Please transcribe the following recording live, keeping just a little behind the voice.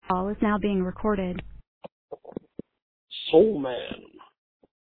Call is now being recorded. Soulamn.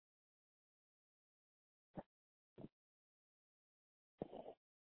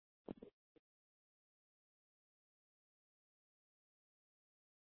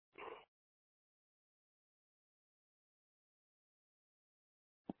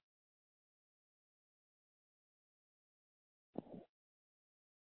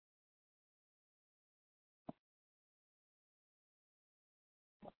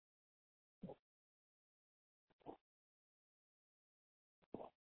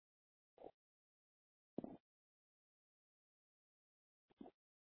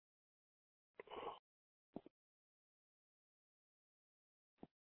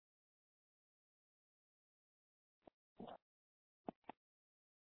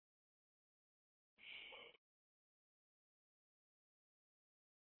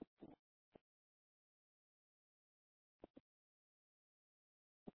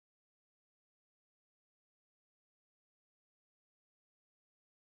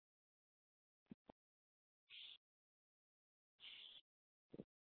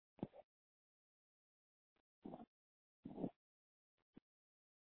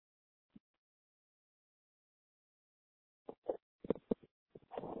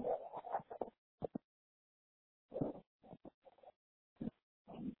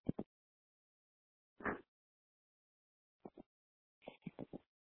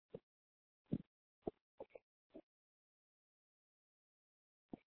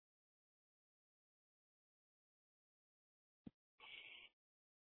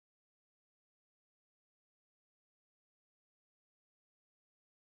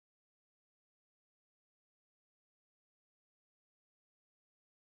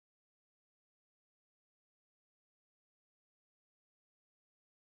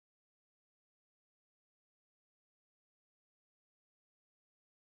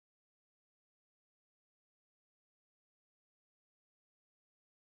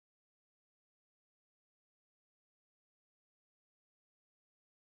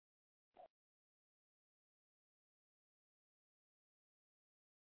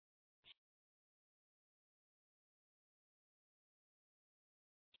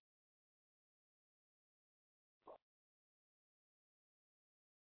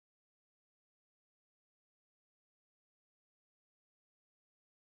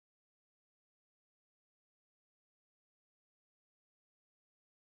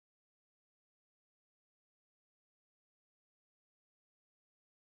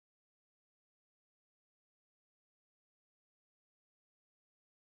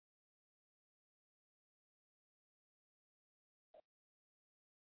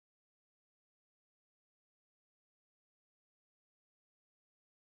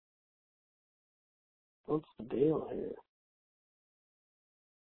 What's the deal here?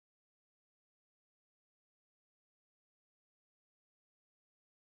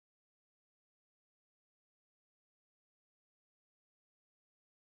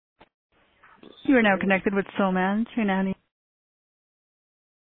 You are now connected with Soulamn. And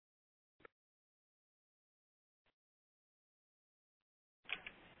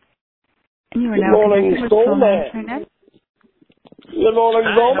you are Good now morning, connected with Soulamn. Good morning,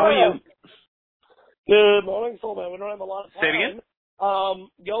 Hi, Soulamn. how are you? Good morning, Soulamn. We don't have a lot of time. Say it again?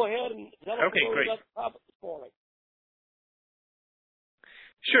 Go ahead and tell us what we got the topic this morning.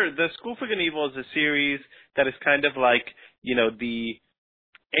 Sure. The School for Good and Evil is a series that is kind of like, the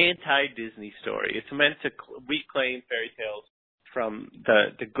anti-Disney story. It's meant to reclaim fairy tales from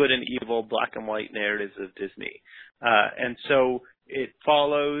the good and evil black and white narratives of Disney. And so it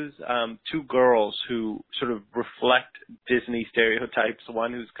follows two girls who sort of reflect Disney stereotypes.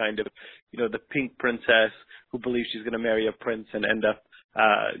 One who's kind of, the pink princess who believes she's going to marry a prince and end up,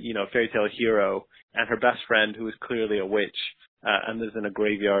 a fairy tale hero, and her best friend who is clearly a witch and lives in a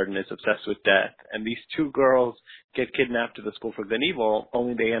graveyard and is obsessed with death. And these two girls get kidnapped to the School for Good and Evil,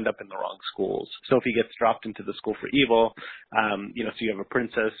 only they end up in the wrong schools. Sophie gets dropped into the School for Evil, so you have a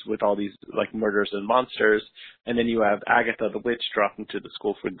princess with all these like murders and monsters, and then you have Agatha the witch dropped into the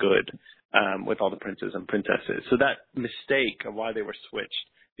School for Good with all the princes and princesses. So that mistake of why they were switched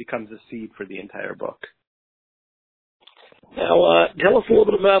becomes a seed for the entire book. Now, tell us a little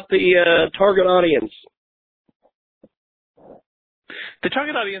bit about the target audience. The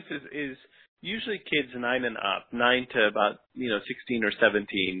target audience is usually kids 9 and up, 9 to about 16 or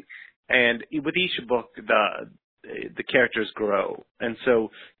 17, and with each book the characters grow, and so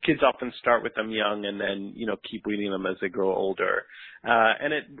kids often start with them young and then keep reading them as they grow older,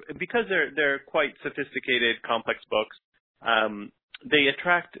 and because they're quite sophisticated, complex books, they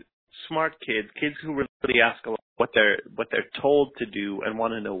attract smart kids who really ask a lot what they're told to do and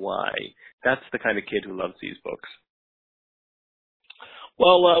want to know why. That's the kind of kid who loves these books.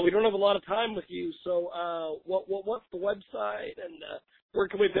 Well, we don't have a lot of time with you, so what's the website and where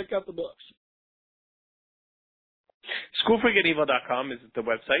can we pick up the books? SchoolForGoodEvil.com is the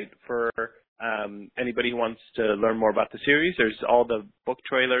website for anybody who wants to learn more about the series. There's all the book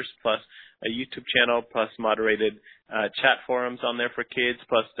trailers plus a YouTube channel plus moderated chat forums on there for kids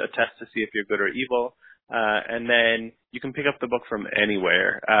plus a test to see if you're good or evil. And then you can pick up the book from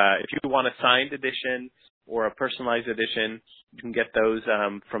anywhere. If you want a signed edition or a personalized edition, you can get those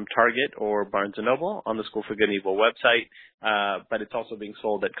from Target or Barnes & Noble on the School for Good and Evil website. But it's also being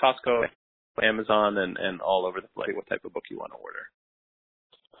sold at Costco, Amazon, and all over the place, what type of book you want to order.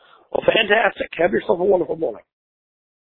 Well, fantastic. Have yourself a wonderful morning.